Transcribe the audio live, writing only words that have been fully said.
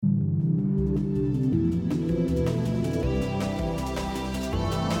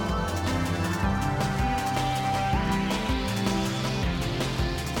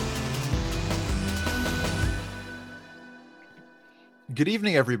Good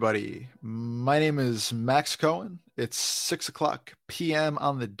evening, everybody. My name is Max Cohen. It's 6 p.m.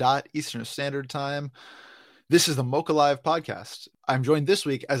 on the dot Eastern Standard Time. This is the MOCA Live podcast. I'm joined this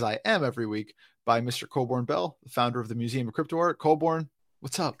week, as I am every week, by Mr. Colborn Bell, the founder of the Museum of Crypto Art. Colborn,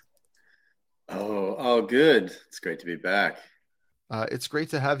 what's up? Oh, good. It's great to be back. It's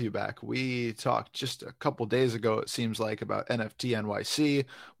great to have you back. We talked just a couple days ago, it seems like, about NFTNYC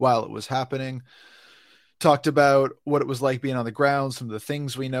while it was happening. Talked about what it was like being on the ground, some of the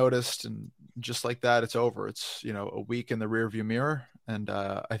things we noticed, and just like that, it's over. It's, a week in the rearview mirror. And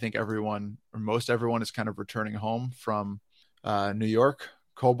I think everyone, or most everyone, is kind of returning home from New York.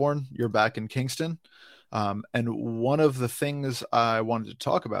 Colborn, you're back in Kingston. And one of the things I wanted to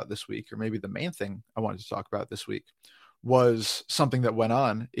talk about this week, or maybe the main thing I wanted to talk about this week, was something that went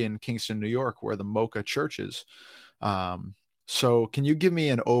on in Kingston, New York, where the MOCA church is. So can you give me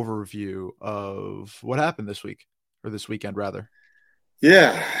an overview of what happened this week, or this weekend rather?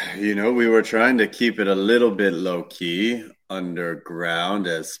 Yeah, we were trying to keep it a little bit low key underground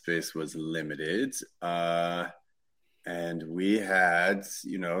as space was limited. And we had,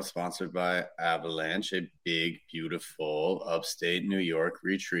 sponsored by Avalanche, a big, beautiful upstate New York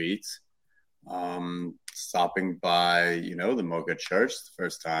retreat. Stopping by, the MOCA church. The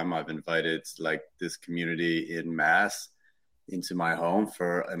first time I've invited this community in mass into my home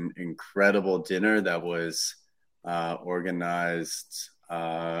for an incredible dinner that was organized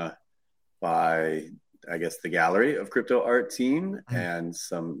by, I guess, the Gallery of Crypto Art team and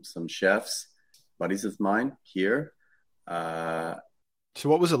some chefs, buddies of mine here. So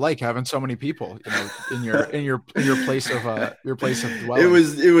what was it like having so many people, in your place of dwelling?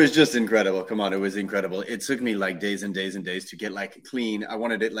 It was just incredible. Come on, it was incredible. It took me days and days and days to get clean. I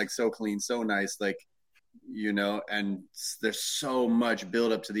wanted it so clean, so nice, and there's so much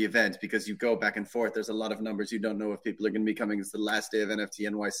build up to the event because you go back and forth. There's a lot of numbers. You don't know if people are going to be coming. It's the last day of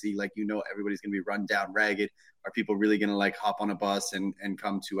NFTNYC. Everybody's going to be run down ragged. Are people really going to hop on a bus and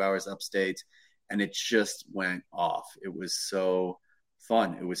come 2 hours upstate? And it just went off. It was so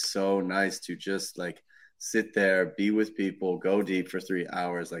fun. It was so nice to just sit there, be with people, go deep for 3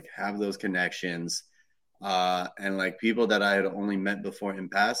 hours, have those connections. And people that I had only met before in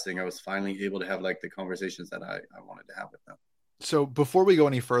passing, I was finally able to have the conversations that I wanted to have with them. So before we go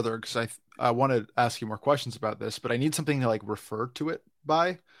any further, because I want to ask you more questions about this, but I need something to refer to it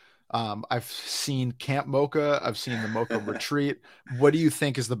by. I've seen Camp MOCA. I've seen the MOCA retreat. What do you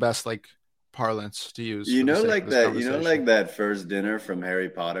think is the best parlance to use? That first dinner from Harry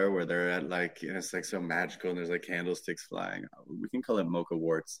Potter where they're at it's so magical and there's candlesticks flying. We can call it MOCA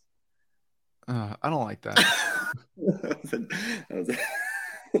warts. I don't like that.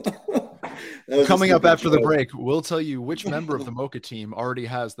 Coming up after the break, we'll tell you which member of the MOCA team already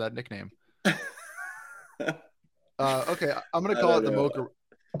has that nickname. Okay, I'm gonna call it the MOCA.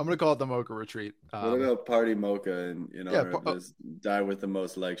 I'm gonna call it the MOCA retreat. What about Party MOCA and this Die with the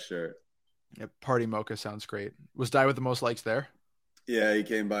Most Likes shirt? Yeah, Party MOCA sounds great. Was Die with the Most Likes there? Yeah, he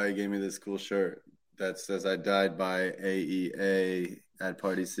came by. He gave me this cool shirt that says I died by AEA at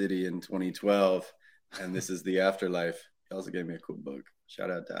Party City in 2012, and this is the afterlife. He also gave me a cool book. Shout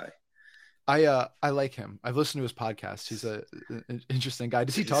out Die. I like him. I've listened to his podcast. He's an interesting guy.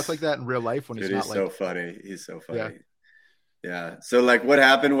 Does he talk like that in real life when he's not so funny. He's so funny. Yeah. So what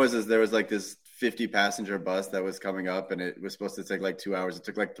happened was there was this 50 passenger bus that was coming up and it was supposed to take 2 hours. It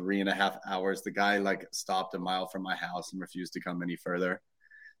took 3.5 hours. The guy stopped a mile from my house and refused to come any further.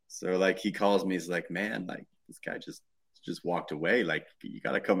 So he calls me. He's like, man, this guy just walked away. You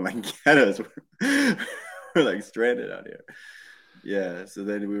gotta come get us. We're stranded out here. Yeah. So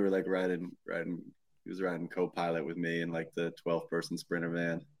then we were riding. He was riding co-pilot with me in the 12-person Sprinter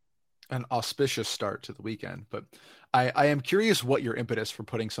van. An auspicious start to the weekend, but I am curious what your impetus for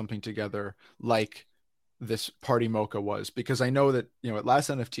putting something together like this Party MOCA was, because I know that at last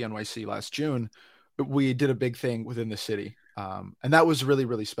NFTNYC last June we did a big thing within the city, and that was really,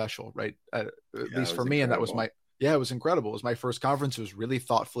 really special, right? At least for me, incredible. And that was it was incredible. It was my first conference. It was really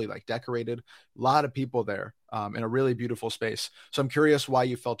thoughtfully decorated, a lot of people there, in a really beautiful space. So I'm curious why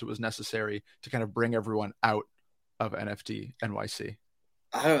you felt it was necessary to kind of bring everyone out of NFTNYC.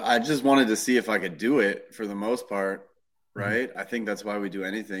 I just wanted to see if I could do it for the most part, right? Mm-hmm. I think that's why we do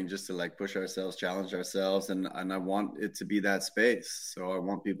anything, just to push ourselves, challenge ourselves, and I want it to be that space. So I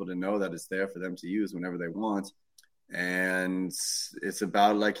want people to know that it's there for them to use whenever they want. And it's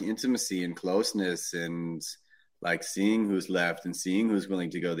about intimacy and closeness and seeing who's left and seeing who's willing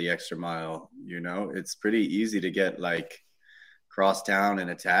to go the extra mile. It's pretty easy to get cross town in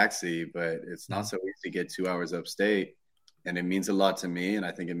a taxi, but it's not so easy to get 2 hours upstate. And it means a lot to me. And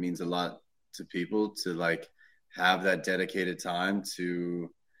I think it means a lot to people to have that dedicated time to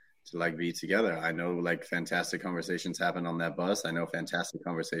like be together. I know like fantastic conversations happen on that bus. I know fantastic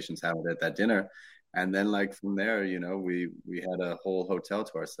conversations happen at that dinner. And then like from there, you know, we had a whole hotel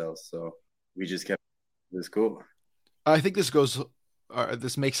to ourselves. So we just kept it was cool. I think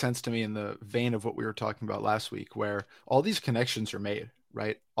this makes sense to me in the vein of what we were talking about last week, where all these connections are made,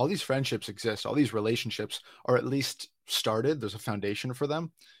 right? All these friendships exist, all these relationships are at least started. There's a foundation for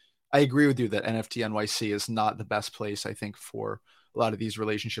them. I agree with you that NFT NYC is not the best place, I think, for a lot of these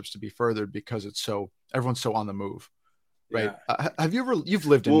relationships to be furthered because everyone's so on the move, right? Yeah. You've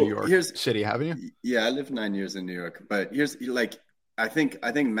lived in New Well, York here's City, haven't you? yeah, I lived 9 years in New York, but here's like I think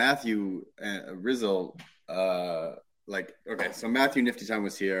Matthew Rizzle like okay, so Matthew Nifty Time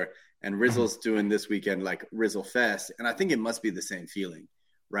was here, and Rizzle's doing this weekend like Rizzle Fest, and I think it must be the same feeling,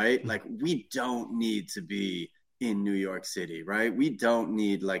 right? Like we don't need to be in New York City, right? We don't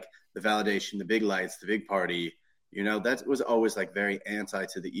need like the validation, the big lights, the big party. You know, that was always like very anti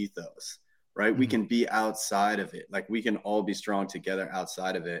to the ethos, right? We Mhm. can be outside of it. Like we can all be strong together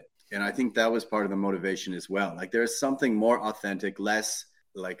outside of it. And I think that was part of the motivation as well. Like there's something more authentic, less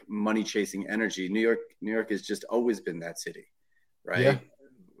like money chasing energy. New York has just always been that city, Yeah. right?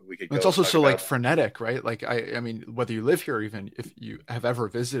 We could It's go also talk so like about frenetic, right? Like I mean, whether you live here, or even if you have ever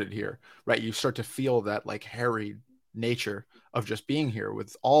visited here, right, you start to feel that like harried nature of just being here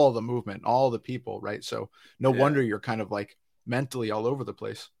with all the movement, all the people, right? So no yeah. wonder you're kind of like mentally all over the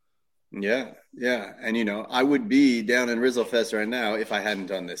place. Yeah, yeah. And you know, I would be down in Rizzle Fest right now if I hadn't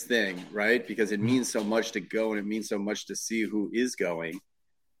done this thing, right? Because it Mhm. means so much to go and it means so much to see who is going, Mhm.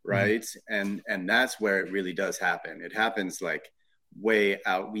 right? And that's where it really does happen. It happens like way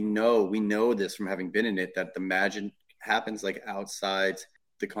out. We know this from having been in it that the magic happens like outside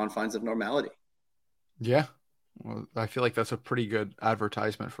the confines of normality. Yeah. Well, I feel like that's a pretty good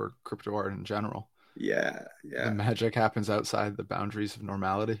advertisement for crypto art in general. Yeah, The yeah. magic happens outside the boundaries of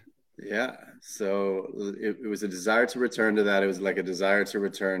normality. Yeah. So it was a desire to return to that. It was like a desire to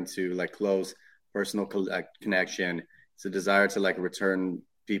return to like close personal connection. It's a desire to like return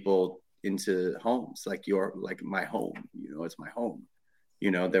people into homes, like like my home. You know, it's my home.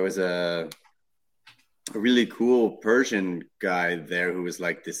 You know, there was a really cool Persian guy there who was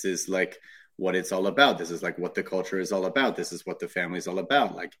like, "This is like what it's all about. This is like what the culture is all about. This is what the family is all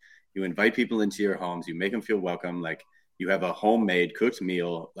about. Like, you invite people into your homes, you make them feel welcome. Like, you have a homemade cooked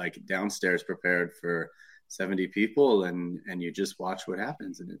meal like downstairs prepared for 70 people, and you just watch what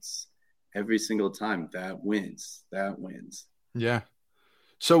happens. And it's every single time that wins. That wins. Yeah.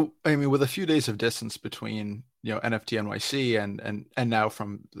 So, I mean, with a few days of distance between, NFT NYC and now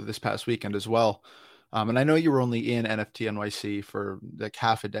from this past weekend as well. And I know you were only in NFT NYC for like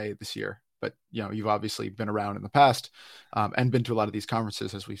half a day this year, but you've obviously been around in the past, and been to a lot of these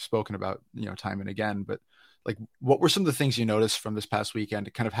conferences as we've spoken about, time and again. But like, what were some of the things you noticed from this past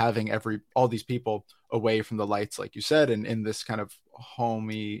weekend, kind of having all these people away from the lights, like you said, and in this kind of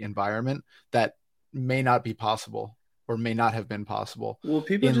homey environment that may not be possible or may not have been possible Well,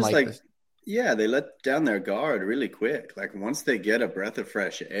 people in just like like, this. yeah, they let down their guard really quick. Like once they get a breath of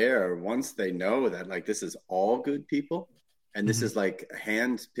fresh air, once they know that like this is all good people and this Mhm, is like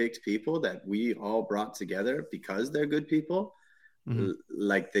hand-picked people that we all brought together because they're good people, mhm.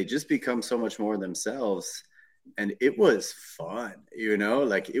 like they just become so much more themselves. And it was fun, you know,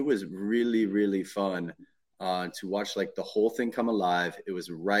 like it was really, really fun to watch like the whole thing come alive. It was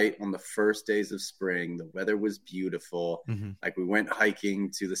right on the first days of spring. The weather was beautiful. Hmm. Like we went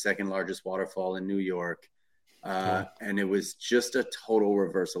hiking to the second largest waterfall in New York. Cool. And it was just a total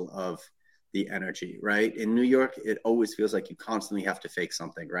reversal of the energy, right? In New York, it always feels like you constantly have to fake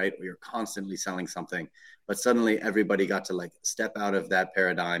something, right? Or you're constantly selling something. But suddenly everybody got to like step out of that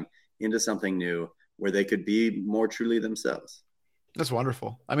paradigm into something new where they could be more truly themselves. That's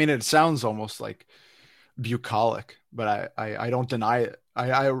wonderful. I mean, it sounds almost like bucolic, but I don't deny it.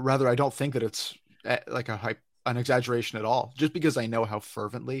 I don't think that it's like an exaggeration at all, just because I know how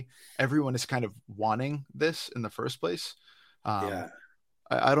fervently everyone is kind of wanting this in the first place. Um, Yeah.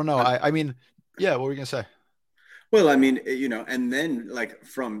 I don't know. I, I mean, yeah, what were you gonna say? well, I mean, you know, and then like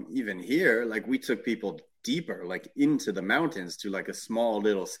from even here, like we took people deeper, like into the mountains to like a small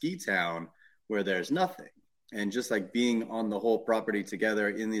little ski town where there's nothing. And just like being on the whole property together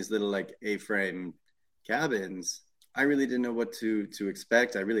in these little like A-frame cabins, I really didn't know what to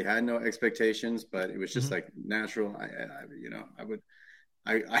expect. I really had no expectations, but it was just Mhm. like natural. You know,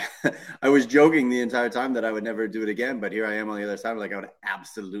 I was joking the entire time that I would never do it again, but here I am on the other side. Like I would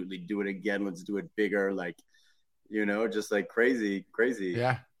absolutely do it again. Let's do it bigger. Like, you know, just like crazy, crazy.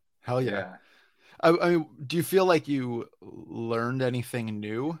 Yeah, hell yeah. Yeah. I mean, do you feel like you learned anything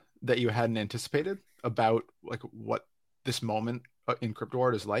new that you hadn't anticipated? about like what this moment in crypto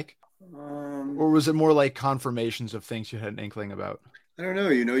art is like? Um, Or was it more like confirmations of things you had an inkling about? I don't know.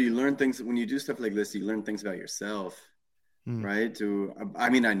 You know, you learn things when you do stuff like this. You learn things about yourself, Hmm. right? I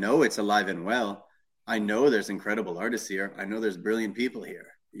mean, I know it's alive and well. I know there's incredible artists here. I know there's brilliant people here.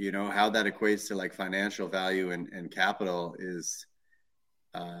 You know how that equates to like financial value and capital is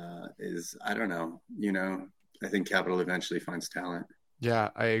I don't know. You know, I think capital eventually finds talent. Yeah,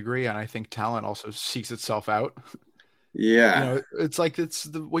 I agree. And I think talent also seeks itself out. You Yeah, know, it's like it's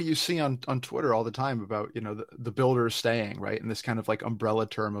what you see on Twitter all the time about, you know, the builders staying, right? And this kind of like umbrella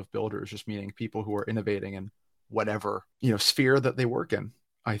term of builders, just meaning people who are innovating in whatever, you know, sphere that they work in.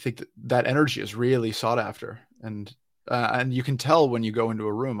 I think that that energy is really sought after. And you can tell when you go into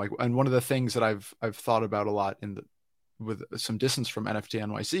a room, like, and one of the things that I've thought about a lot in the with some distance from NFT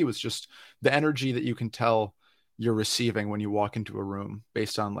NYC was just the energy that you can tell you're receiving when you walk into a room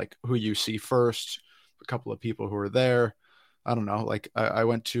based on like who you see first, a couple of people who are there. I don't know. Like I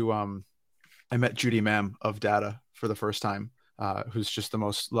went to I met Judy Mam of Data for the first time, who's just the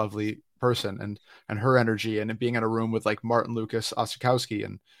most lovely person, and her energy, and being in a room with like Martin Lucas Osikowski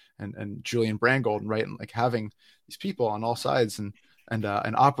and Julian Brangold, right, and like having these people on all sides, and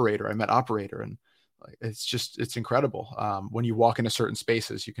an operator. I met operator, and like, it's incredible. When you walk into certain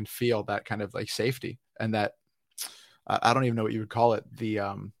spaces, you can feel that kind of like safety, and that I don't even know what you would call it, the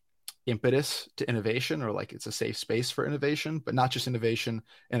impetus to innovation, or like it's a safe space for innovation, but not just innovation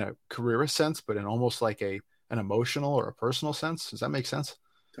in a careerist sense, but in almost like an emotional or a personal sense. Does that make sense?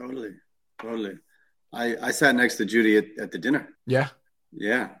 totally, totally. I sat next to Judy at the dinner. Yeah.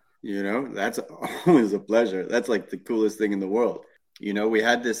 Yeah, you know, that's always a pleasure. That's like the coolest thing in the world. You know, we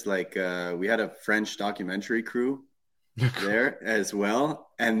had this like we had a French documentary crew there as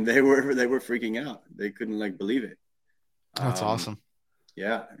well, and they were freaking out. They couldn't like believe it. That's Um, awesome.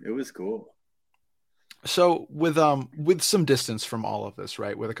 yeah, it was cool. So with some distance from all of this,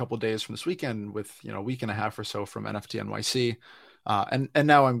 right? With a couple of days from this weekend, with you know a week and a half or so from NFT NYC, and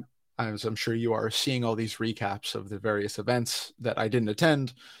now as I'm sure you are seeing all these recaps of the various events that I didn't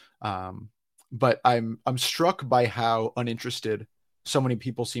attend, um, but I'm struck by how uninterested so many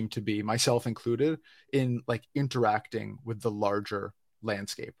people seem to be, myself included, in like interacting with the larger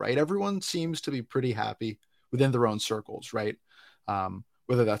landscape. Right? Everyone seems to be pretty happy within their own circles, right?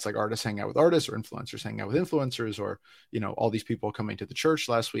 Whether that's like artists hanging out with artists or influencers hanging out with influencers, or you know all these people coming to the church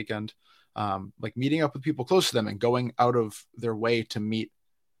last weekend, like meeting up with people close to them and going out of their way to meet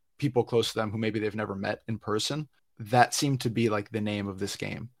people close to them who maybe they've never met in person. That seemed to be like the name of this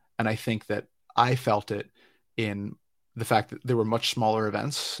game, and I think that I felt it in the fact that there were much smaller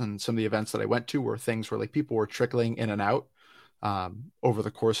events, and some of the events that I went to were things where like people were trickling in and out over the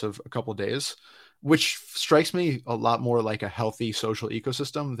course of a couple of days, which strikes me a lot more like a healthy social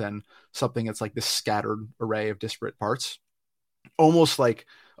ecosystem than something that's like this scattered array of disparate parts, almost like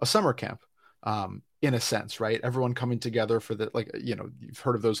a summer camp, in a sense, right? Everyone coming together for the, like, you know, you've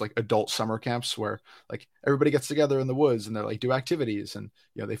heard of those like adult summer camps where like everybody gets together in the woods and they're like do activities, and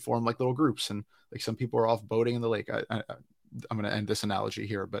you know they form like little groups, and like some people are off boating in the lake. I'm going to end this analogy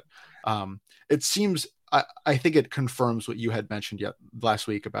here, but it seems I think it confirms what you had mentioned yet last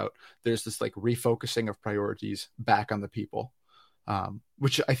week about there's this like refocusing of priorities back on the people,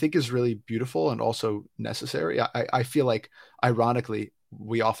 which I think is really beautiful and also necessary. I feel like, ironically,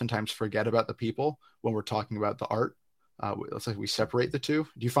 we oftentimes forget about the people when we're talking about the art. It's like we separate the two.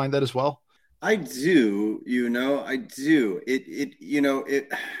 Do you find that as well? I do, you know, I do. You know,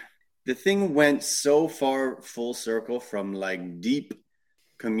 the thing went so far full circle from like deep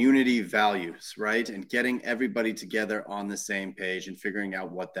community values, right? And getting everybody together on the same page and figuring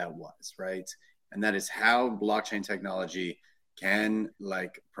out what that was, right? And that is how blockchain technology can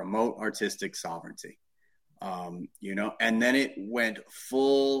like promote artistic sovereignty. You know, and then it went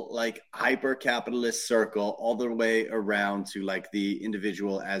full like hyper capitalist circle all the way around to like the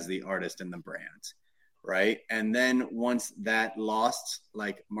individual as the artist and the brand, right? And then once that lost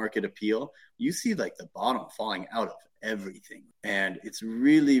like market appeal, you see like the bottom falling out of everything. And it's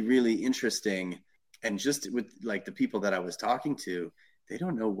really, really interesting. And just with like the people that I was talking to, they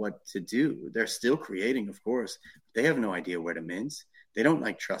don't know what to do. They're still creating, of course. They have no idea where to mint. They don't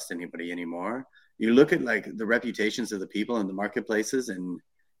like trust anybody anymore. You look at like the reputations of the people in the marketplaces, and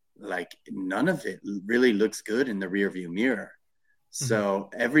like none of it really looks good in the rear view mirror. Mm-hmm. So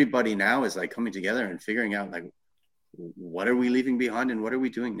everybody now is like coming together and figuring out like what are we leaving behind and what are we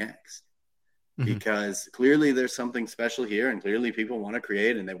doing next? Mm-hmm. Because clearly there's something special here, and clearly people want to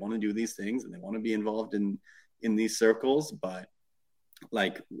create and they want to do these things and they want to be involved in these circles, but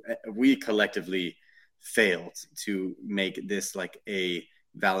like we collectively failed to make this like a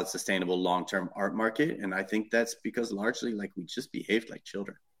valid, sustainable, long-term art market. And I think that's because largely like we just behaved like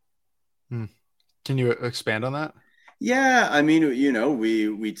children. Hmm. Can you expand on that? Yeah, I mean,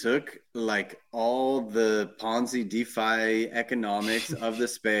 we took like all the Ponzi DeFi economics of the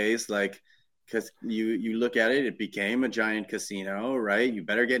space, like because you look at it, it became a giant casino, right? You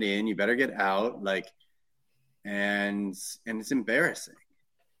better get in, you better get out, like, and it's embarrassing,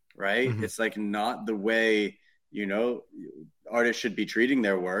 right? Mm-hmm. It's like not the way, you know, artists should be treating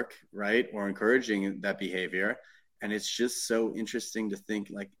their work, right? Or encouraging that behavior. And it's just so interesting to think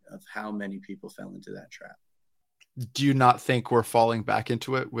like of how many people fell into that trap. Do you not think we're falling back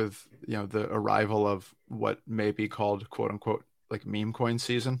into it with, the arrival of what may be called quote unquote like meme coin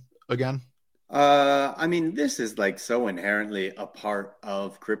season again? I mean, this is like so inherently a part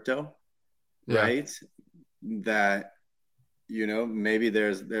of crypto, Yeah, right? That maybe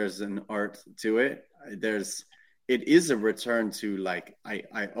there's an art to it. It is a return to like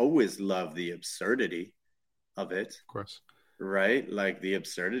I always love the absurdity of it, of course. right? Like the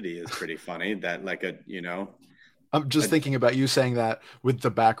absurdity is pretty funny. That like I'm just a thinking about you saying that with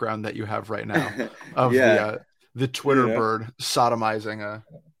the background that you have right now of yeah, the you Twitter know. bird sodomizing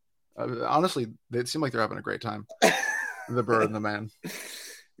honestly, they seem like they're having a great time. The bird and the man.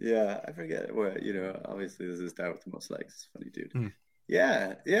 Yeah, I forget what, obviously this is down with the most likes. It's funny, dude. Hmm.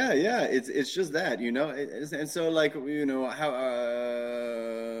 Yeah, yeah, yeah. It's just that, and so like, how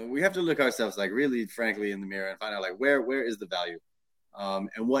we have to look ourselves like really frankly in the mirror and find out like where is the value,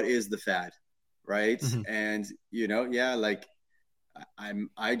 and what is the fad, right? Mm-hmm. And yeah, like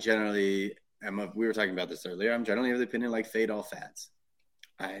I generally we were talking about this earlier. I'm generally of the opinion like fade all fads.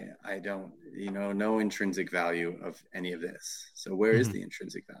 I don't, no intrinsic value of any of this. So where is Mm-hmm. the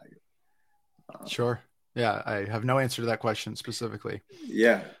intrinsic value? Um, Sure. Yeah, I have no answer to that question specifically.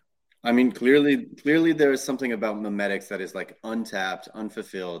 yeah, I mean, clearly there is something about memetics that is like untapped,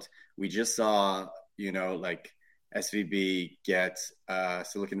 unfulfilled. We just saw, like SVB get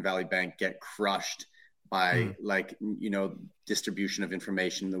Silicon Valley Bank get crushed by Mm. like, distribution of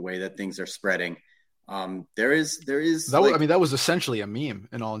information, the way that things are spreading. There is I like mean, that was essentially a meme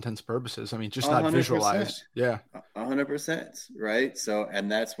in all intents and purposes. I mean, just not 100%, visualized. Yeah. 100%, right? So,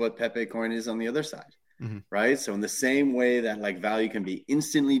 and that's what Pepe coin is on the other side, Mm-hmm. right? So, in the same way that like value can be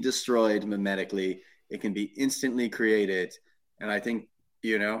instantly destroyed mimetically, it can be instantly created. And I think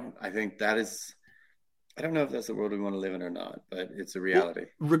that is, I don't know if that's the world we want to live in or not, but it's a Well, reality.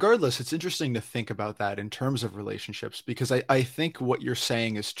 regardless, it's interesting to think about that in terms of relationships because I think what you're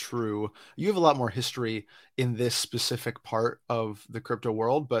saying is true. You have a lot more history in this specific part of the crypto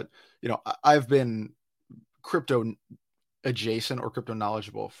world, but I've been crypto adjacent or crypto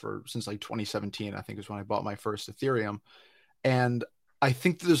knowledgeable for since like 2017, I think is when I bought my first Ethereum. And I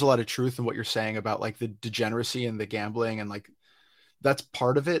think that there's a lot of truth in what you're saying about like the degeneracy and the gambling and like that's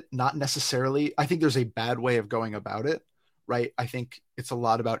part of it, not necessarily. I think there's a bad way of going about it, right? I think it's a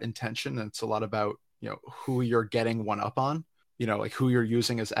lot about intention and it's a lot about, who you're getting one up on, like who you're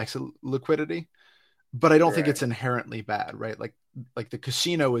using as exit liquidity. But I don't think Right. it's inherently bad, right? Like the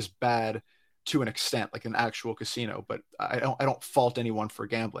casino is bad to an extent, like an actual casino, but I don't fault anyone for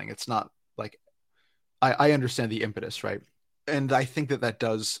gambling. It's not like I understand the impetus, right? And I think that that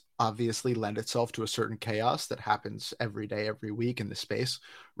does obviously lend itself to a certain chaos that happens every day, every week in the space,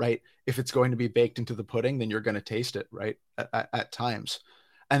 right? If it's going to be baked into the pudding, then you're going to taste it, right? At times.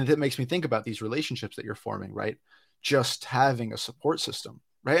 And it makes me think about these relationships that you're forming, right? Just having a support system,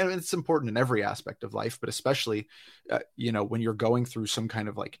 right? I mean, it's important in every aspect of life, but especially, when you're going through some kind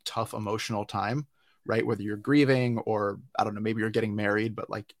of like tough emotional time, right? Whether you're grieving or I don't know, maybe you're getting married, but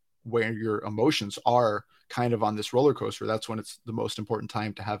like where your emotions are kind of on this roller coaster, that's when it's the most important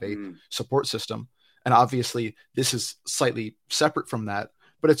time to have a Mm, support system. And obviously, this is slightly separate from that,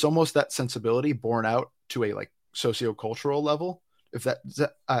 but it's almost that sensibility borne out to a like sociocultural level. If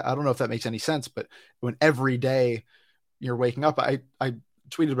I don't know if that makes any sense, but when every day you're waking up, I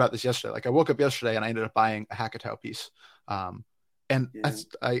tweeted about this yesterday. Like I woke up yesterday and I ended up buying a Hackatow piece, and yeah.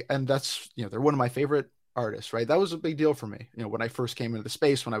 that's they're one of my favorite artists, right? That was a big deal for me. When I first came into the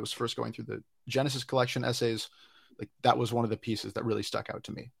space, when I was first going through the Genesis collection essays, like that was one of the pieces that really stuck out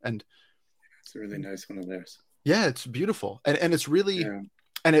to me. And It's a really nice one of theirs. yeah, it's beautiful. And it's really,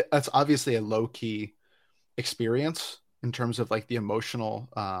 Yeah. that's obviously a low key experience in terms of like the emotional,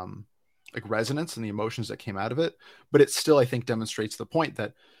 like resonance and the emotions that came out of it. But it still, I think, demonstrates the point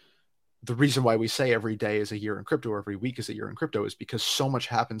that the reason why we say every day is a year in crypto or every week is a year in crypto is because so much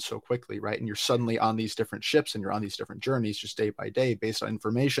happens so quickly, right? And you're suddenly on these different ships and you're on these different journeys just day by day based on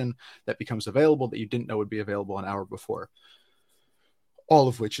information that becomes available that you didn't know would be available an hour before. All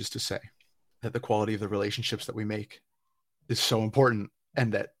of which is to say that the quality of the relationships that we make is so important.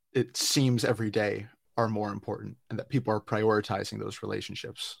 and that it seems every day are more important, and that people are prioritizing those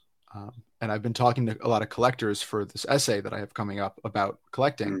relationships. And I've been talking to a lot of collectors for this essay that I have coming up about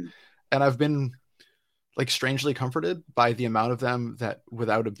collecting. Mm. And I've been like strangely comforted by the amount of them that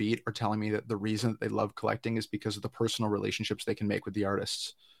without a beat are telling me that the reason that they love collecting is because of the personal relationships they can make with the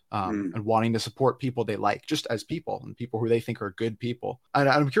artists, and wanting to support people they like just as people and people who they think are good people. And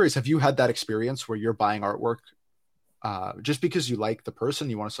I'm curious, have you had that experience where you're buying artwork just because you like the person,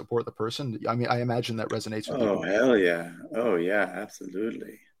 you want to support the person? I mean, I imagine that resonates with Oh, you. hell yeah. Oh, yeah,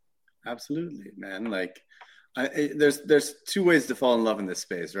 absolutely. Absolutely, man. Like, there's two ways to fall in love in this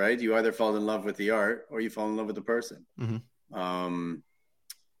space, right? You either fall in love with the art or you fall in love with the person. Mm-hmm.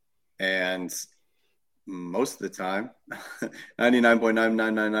 And most of the time,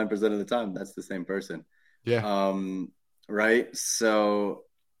 99.9999% of the time, that's the same person. Yeah. Right. So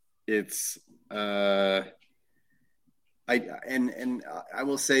it's, I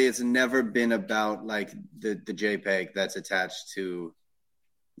will say it's never been about like the JPEG that's attached to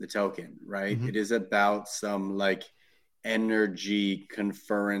the token, right? Mm-hmm. It is about some like energy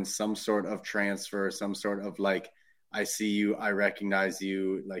conference, some sort of transfer, some sort of like, I see you, I recognize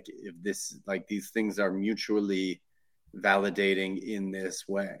you. Like if this, like these things are mutually validating in this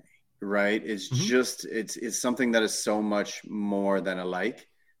way, right? It's Mm-hmm. just, it's something that is so much more than a like.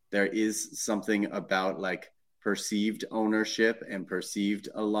 There is something about like perceived ownership and perceived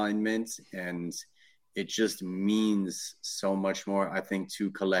alignment, and it just means so much more, I think,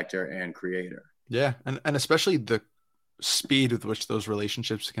 to collector and creator. Yeah. And especially the speed with which those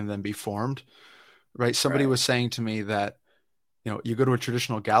relationships can then be formed, right? Somebody Right. was saying to me that, you go to a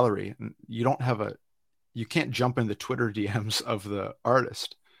traditional gallery and you can't jump in the Twitter DMs of the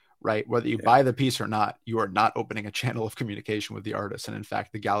artist, right? Whether you Yeah. buy the piece or not, you are not opening a channel of communication with the artist. And in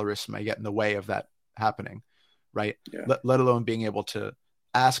fact, the gallerist may get in the way of that happening, right? Yeah. Let alone being able to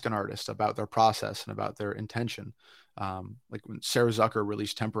ask an artist about their process and about their intention. Like when Sarah Zucker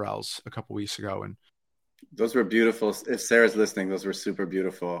released Temporals a couple weeks ago, and Those were beautiful. If Sarah's listening, those were super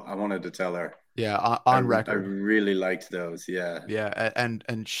beautiful. I wanted to tell her. yeah, I, on I record. really liked those. Yeah. Yeah,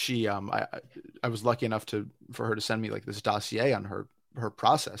 and she I was lucky enough for her to send me like this dossier on her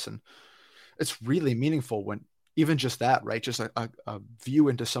process, and it's really meaningful when even just that, right? Just a view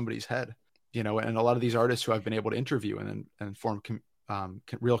into somebody's head, and a lot of these artists who I've been able to interview and form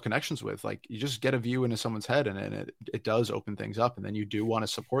real connections with, like you just get a view into someone's head, and it does open things up, and then you do want to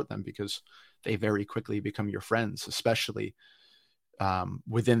support them because they very quickly become your friends, especially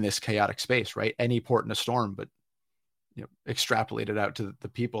within this chaotic space, right? Any port in a storm, but extrapolate it out to the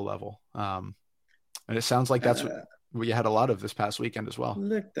people level. And it sounds like that's what you had a lot of this past weekend as well.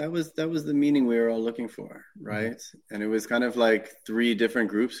 Look, that was the meaning we were all looking for, right? Mm-hmm. And it was kind of like 3 different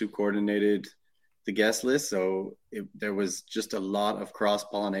groups who coordinated the guest list. So there was just a lot of cross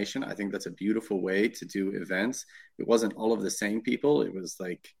pollination. I think that's a beautiful way to do events. It wasn't all of the same people. It was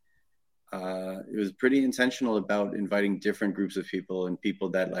like it was pretty intentional about inviting different groups of people and people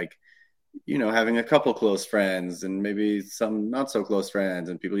that like, having a couple close friends and maybe some not so close friends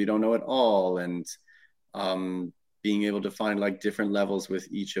and people you don't know at all, and being able to find like different levels with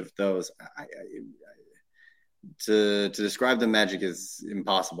each of those. To describe the magic is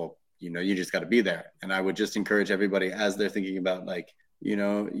impossible. You just got to be there. And I would just encourage everybody as they're thinking about like,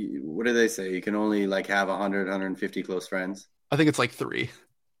 what do they say? You can only like have 100, 150 close friends. I think it's like 3.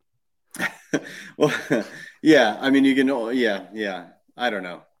 Well, yeah. I mean, you can. Yeah. I don't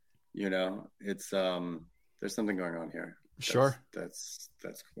know. It's there's something going on here. Sure. That's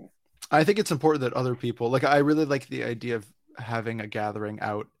cool. I think it's important that other people, like I really like the idea of having a gathering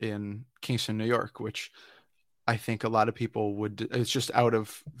out in Kingston, New York, which I think a lot of people would, it's just out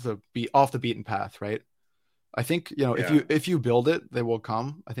of off the beaten path, right? I think, if you build it, they will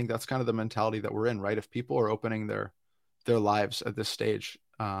come. I think that's kind of the mentality that we're in, right? If people are opening their lives at this stage,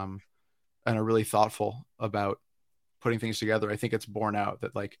 and are really thoughtful about putting things together, I think it's borne out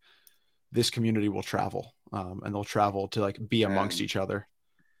that like this community will travel, and they'll travel to like be amongst each other.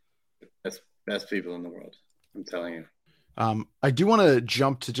 Best people in the world, I'm telling you. I do want to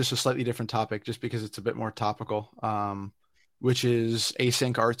jump to just a slightly different topic, just because it's a bit more topical, which is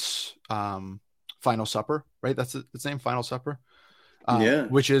Async.Art's Final Supper, right? That's its name, Final Supper.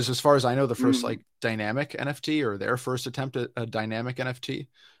 Which is, as far as I know, the first like dynamic NFT, or their first attempt at a dynamic NFT.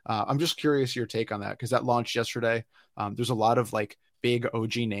 I'm just curious your take on that, because that launched yesterday. There's a lot of like big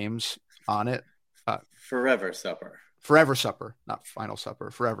OG names on it. Forever Supper, not Final Supper.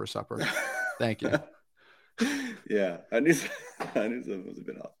 Forever Supper. Thank you. Yeah, I knew something was a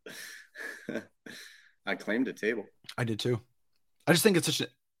bit off. I claimed a table. I did too. I just think it's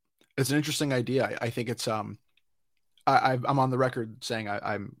an interesting idea. I think it's I'm on the record saying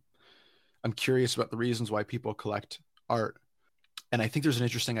I'm curious about the reasons why people collect art. And I think there's an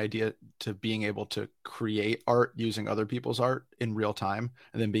interesting idea to being able to create art using other people's art in real time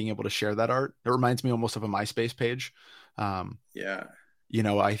and then being able to share that art. It reminds me almost of a MySpace page. Yeah.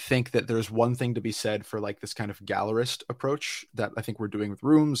 I think that there's one thing to be said for like this kind of gallerist approach that I think we're doing with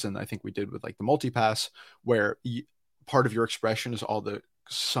rooms. And I think we did with like the multipass, where part of your expression is all the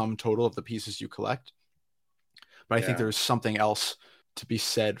sum total of the pieces you collect. But I think there's something else to be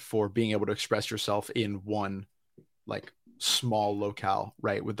said for being able to express yourself in one like small locale,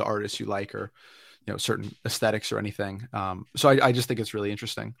 right, with the artists you like, or certain aesthetics or anything. So I just think it's really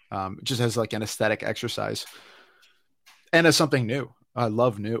interesting, just as like an aesthetic exercise and as something new. I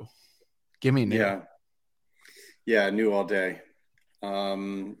love new. Give me new. Yeah, new all day.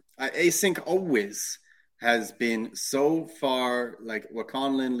 Async always has been so far, like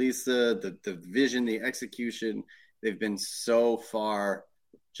Wakanlin, Lisa, the vision, the execution, they've been so far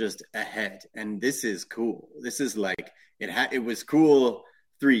just ahead. And this is cool. This is like, it was cool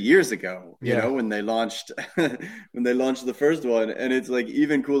 3 years ago, when they launched, the first one, and it's like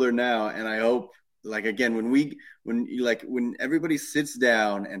even cooler now. And I hope, like, again, when everybody sits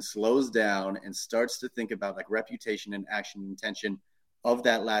down and slows down and starts to think about like reputation and action intention of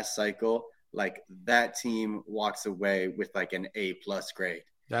that last cycle, like that team walks away with like an A+ grade.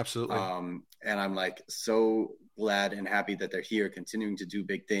 Absolutely. And I'm like so glad and happy that they're here continuing to do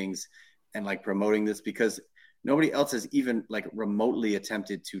big things and like promoting this, because nobody else has even like remotely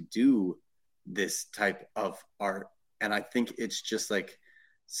attempted to do this type of art. And I think it's just like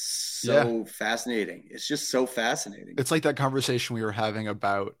so fascinating. It's just so fascinating. It's like that conversation we were having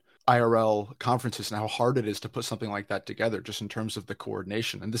about IRL conferences and how hard it is to put something like that together, just in terms of the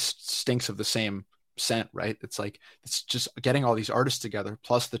coordination. And this stinks of the same scent, right? It's like, it's just getting all these artists together,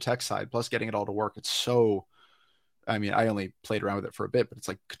 plus the tech side, plus getting it all to work. It's so, I mean, I only played around with it for a bit, but it's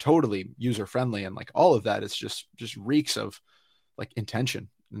like totally user friendly. And like all of that is just reeks of like intention.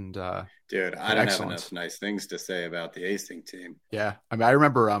 And dude, I don't have enough nice things to say about the Async team. Yeah, I mean, I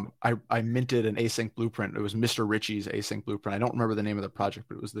remember I minted an Async blueprint. It was Mr. Ritchie's Async blueprint. I don't remember the name of the project,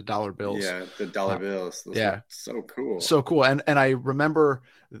 but it was the dollar bills. Yeah, the dollar bills. Those are so cool. So cool. And I remember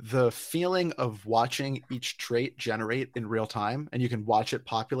the feeling of watching each trait generate in real time, and you can watch it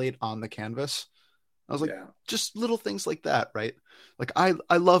populate on the canvas. I was like, just little things like that, right? Like I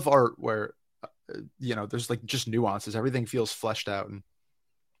love art where there's like just nuances. Everything feels fleshed out. And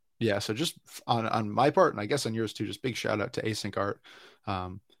yeah, so just on my part, and I guess on yours too, just big shout out to Async.Art.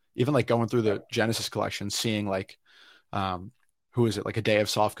 Even like going through the Genesis collection, seeing like, who is it? Like A Day of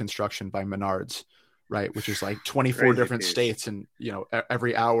Soft Construction by Menards, right? Which is like 24 crazy different piece. States, and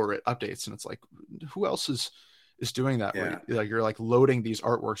every hour it updates, and it's like, who else is doing that? Yeah. Like you're like loading these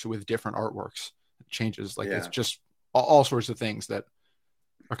artworks with different artworks. It changes, like it's just all sorts of things that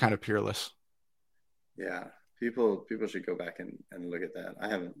are kind of peerless. Yeah. People should go back and look at that. I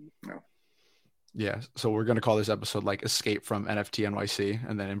haven't. No. Yeah. So we're going to call this episode like Escape from NFTNYC,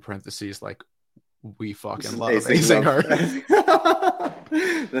 and then in parentheses, like, we fucking love Async.Art.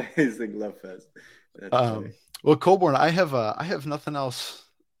 The Async Love Fest. Well, Colborn, I have nothing else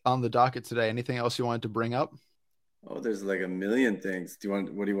on the docket today. Anything else you wanted to bring up? Oh, there's like a million things. What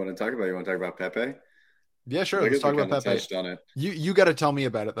do you want to talk about? You want to talk about Pepe? Yeah, sure. Let's talk about Pepe. Touched on it. You got to tell me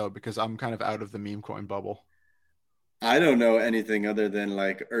about it though, because I'm kind of out of the meme coin bubble. I don't know anything other than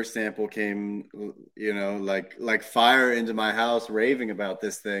like Earth Sample came, like fire into my house raving about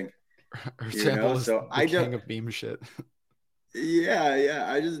this thing. Earth Sample is so the king of meme shit. Yeah.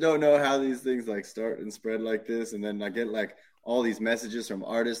 I just don't know how these things like start and spread like this. And then I get like all these messages from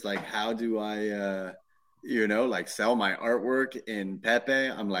artists like, how do I, like sell my artwork in Pepe?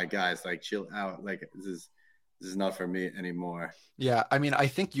 I'm like, guys, like chill out. Like this is not for me anymore. Yeah. I mean, I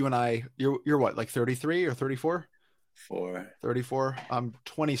think you and you're what, like 33 or 34? 34. I'm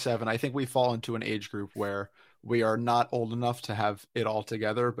 27. I think we fall into an age group where we are not old enough to have it all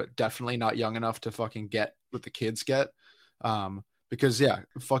together, but definitely not young enough to fucking get what the kids get. Because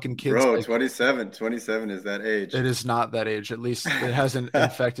fucking kids. Bro, like, 27 is that age. It is not that age. At least it hasn't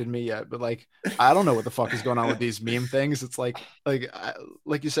infected me yet. But like, I don't know what the fuck is going on with these meme things. It's like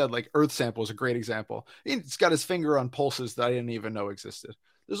you said, like Earth Sample is a great example. It's got his finger on pulses that I didn't even know existed.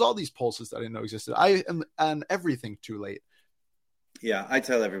 There's all these pulses that I didn't know existed. I am on everything too late. Yeah, I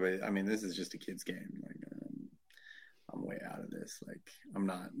tell everybody. I mean, this is just a kid's game. Like, I'm way out of this. Like, I'm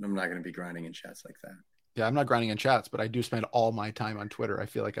not going to be grinding in chats like that. Yeah, I'm not grinding in chats, but I do spend all my time on Twitter. I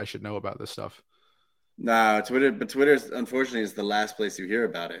feel like I should know about this stuff. No, Twitter, unfortunately, is the last place you hear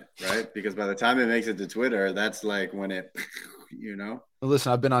about it, right? Because by the time it makes it to Twitter, that's like when it you know.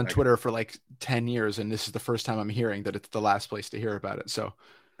 Listen, I've been on Like, Twitter for like 10 years, and this is the first time I'm hearing that it's the last place to hear about it. So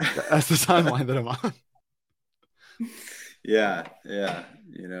that's the timeline that I'm on. yeah, yeah.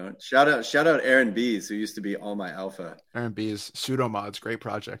 You know, shout out Aaron Bees, who used to be All My Alpha. Aaron B's Pseudomods, great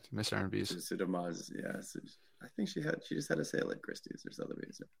project. Miss Aaron B's. Pseudomods, yeah. So I think she just had a sale at Christie's or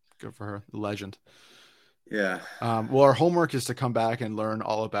Sotheby's. Good for her. Legend. Yeah. Well, our homework is to come back and learn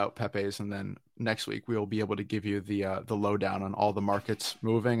all about Pepe's, and then next week we will be able to give you the lowdown on all the markets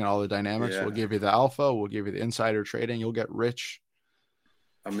moving and all the dynamics. Yeah. We'll give you the alpha. We'll give you the insider trading. You'll get rich.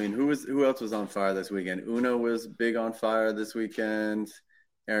 I mean, who else was on fire this weekend? Uno was big on fire this weekend.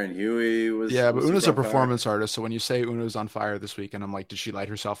 Aaron Huey was. Yeah, but was Uno's a super on performance artist, so when you say Uno's on fire this weekend, I'm like, did she light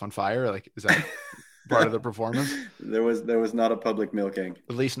herself on fire? Like, is that part of the performance? There was not a public milking.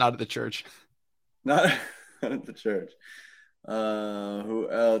 At least not at the church. Not at the church. Who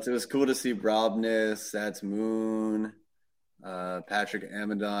else? It was cool to see Robness, Sats Moon, Patrick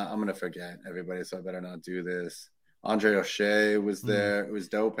Amadon. I'm gonna forget everybody, so I better not do this. Andre O'Shea was there. It was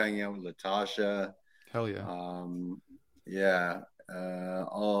dope hanging out with Latasha. Hell yeah. Yeah.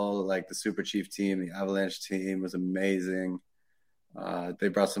 All like the Super Chief team, the Avalanche team was amazing. They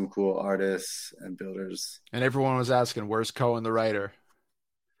brought some cool artists and builders. And everyone was asking, where's Cohen the writer?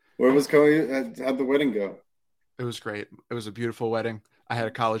 Where was Cohen? How'd the wedding go? It was great. It was a beautiful wedding. I had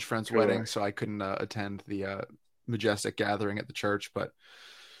a college friend's Cool. wedding, so I couldn't attend the majestic gathering at the church, but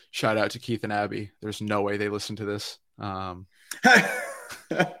shout out to Keith and Abby. There's no way they listen to this. But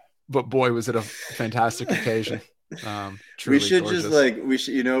boy, was it a fantastic occasion. We should gorgeous.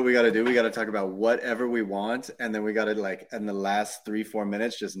 you know what we got to do? We got to talk about whatever we want. And then we got to like, in the last 3-4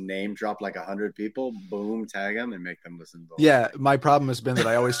 minutes, just name drop like 100 people, boom, tag them and make them listen. Yeah. My problem has been that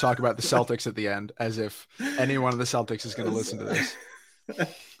I always talk about the Celtics at the end as if anyone in the Celtics is going to listen to this.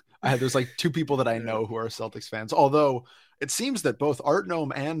 There's like 2 people that I know who are Celtics fans, although it seems that both Art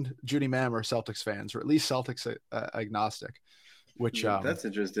Gnome and Judy Mam are Celtics fans, or at least Celtics agnostic, which that's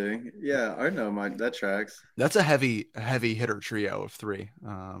interesting. Yeah, Art Gnome, that tracks. That's a heavy hitter trio of 3.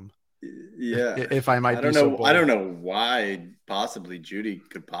 Yeah, if I might, I don't know why possibly Judy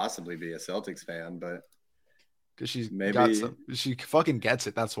could possibly be a Celtics fan, but because she fucking gets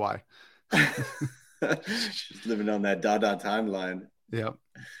it. That's why. She's living on that Dada timeline. Yep.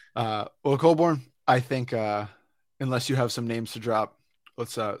 Well, Colborn, I think unless you have some names to drop,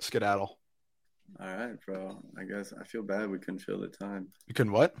 let's skedaddle. All right, bro. I guess I feel bad we couldn't fill the time. You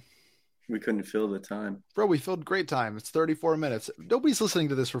couldn't what? We couldn't fill the time. Bro, we filled great time. It's 34 minutes. Nobody's listening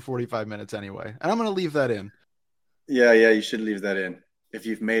to this for 45 minutes anyway. And I'm going to leave that in. Yeah, you should leave that in. If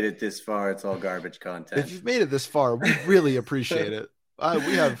you've made it this far, it's all garbage content. If you've made it this far, we really appreciate it.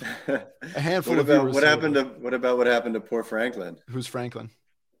 We have a handful of viewers. What happened to poor Franklin? Who's Franklin?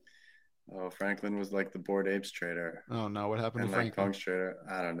 Oh, Franklin was like the Bored Apes trader. Oh no, what happened to like Franklin? Punk's trader.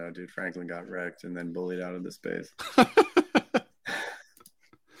 I don't know, dude. Franklin got wrecked and then bullied out of the space.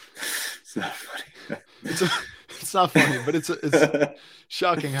 It's not funny. It's not funny, but it's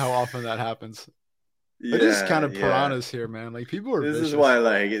shocking how often that happens. Yeah, it is kind of piranhas here, man. Like people are. This is why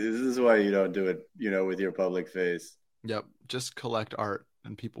you don't do it, with your public face. Yep, just collect art,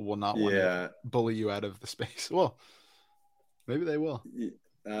 and people will not want to bully you out of the space. Well, maybe they will.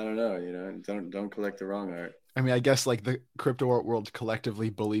 I don't know. Don't collect the wrong art. I mean, I guess like the crypto art world collectively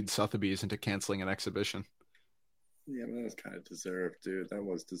bullied Sotheby's into canceling an exhibition. Yeah, but that was kind of deserved, dude. That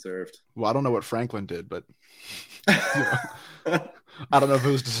was deserved. Well, I don't know what Franklin did, but I don't know if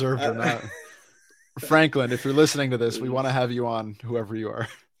it was deserved or not. Franklin, if you're listening to this, we want to have you on, whoever you are.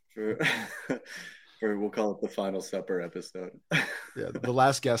 We'll call it the Final Supper episode. Yeah, the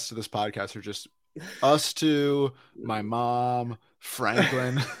last guests to this podcast are just us two, my mom,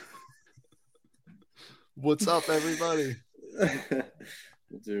 Franklin. What's up, everybody?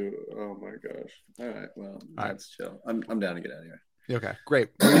 Dude, oh my gosh. All right, well, let's chill. I'm down to get out of here. Okay, great.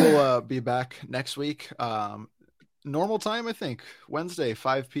 We will be back next week. Normal time, I think. Wednesday,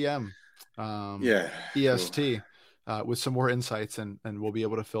 5 p.m. EST. Cool. With some more insights, and we'll be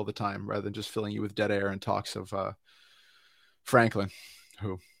able to fill the time rather than just filling you with dead air and talks of Franklin,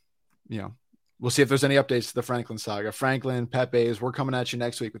 who, we'll see if there's any updates to the Franklin saga. Franklin, Pepe's, we're coming at you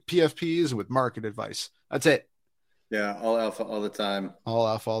next week with PFPs and with market advice. That's it. Yeah, all alpha all the time. All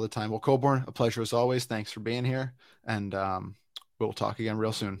alpha all the time. Well, Colborn, a pleasure as always. Thanks for being here, and we'll talk again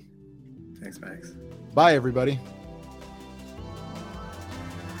real soon. Thanks, Max. Bye, everybody.